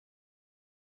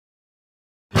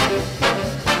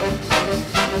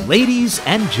Ladies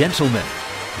and gentlemen,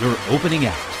 your opening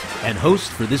act and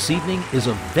host for this evening is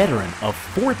a veteran of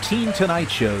 14 Tonight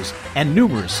Shows and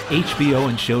numerous HBO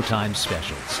and Showtime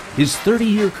specials. His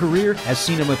 30-year career has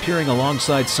seen him appearing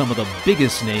alongside some of the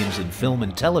biggest names in film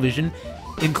and television,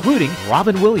 including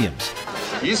Robin Williams.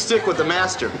 You stick with the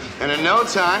master, and in no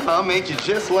time, I'll make you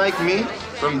just like me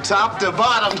from top to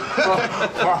bottom.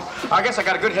 Well, I guess I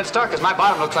got a good head start because my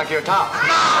bottom looks like your top.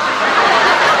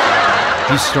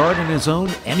 He starred in his own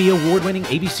Emmy Award-winning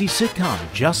ABC sitcom,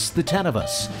 Just the 10 of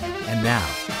Us. And now,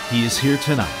 he is here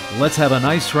tonight. Let's have a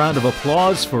nice round of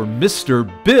applause for Mr.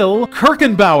 Bill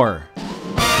Kirchenbauer.